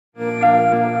My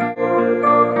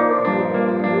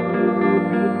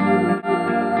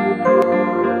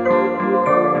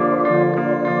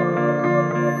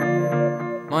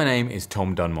name is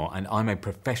Tom Dunmore and I'm a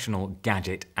professional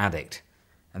gadget addict,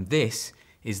 and this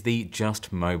is the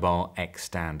Just Mobile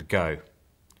Xtand Go.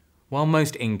 While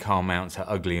most in-car mounts are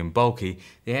ugly and bulky,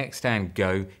 the Xtand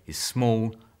Go is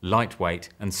small, lightweight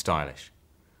and stylish.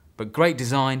 But great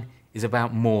design is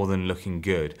about more than looking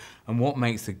good, and what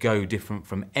makes the Go different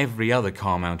from every other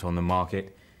car mount on the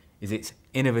market is its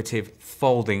innovative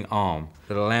folding arm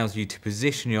that allows you to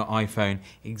position your iPhone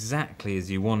exactly as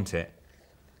you want it,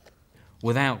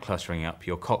 without cluttering up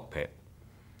your cockpit.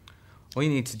 All you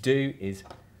need to do is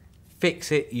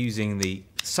fix it using the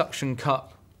suction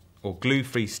cup or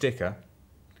glue-free sticker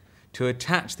to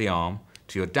attach the arm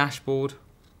to your dashboard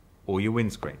or your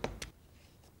windscreen.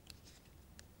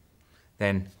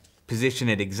 Then position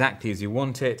it exactly as you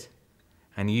want it,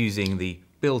 and using the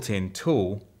built-in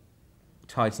tool,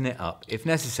 tighten it up if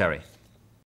necessary.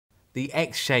 The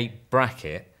X-shaped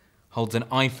bracket holds an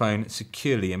iPhone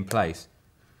securely in place,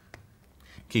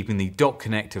 keeping the dock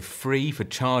connector free for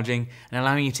charging and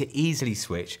allowing you to easily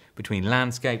switch between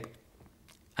landscape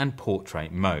and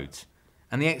portrait modes.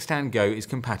 And the Xtand Go is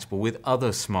compatible with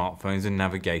other smartphones and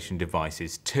navigation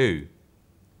devices too.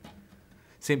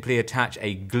 Simply attach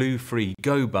a glue-free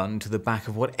Go button to the back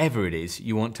of whatever it is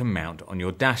you want to mount on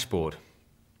your dashboard.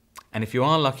 And if you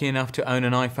are lucky enough to own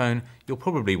an iPhone, you'll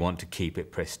probably want to keep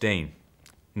it pristine.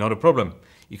 Not a problem.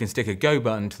 You can stick a Go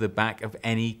button to the back of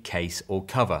any case or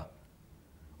cover.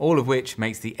 All of which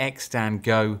makes the Xtand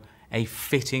Go a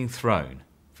fitting throne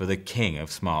for the king of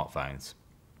smartphones.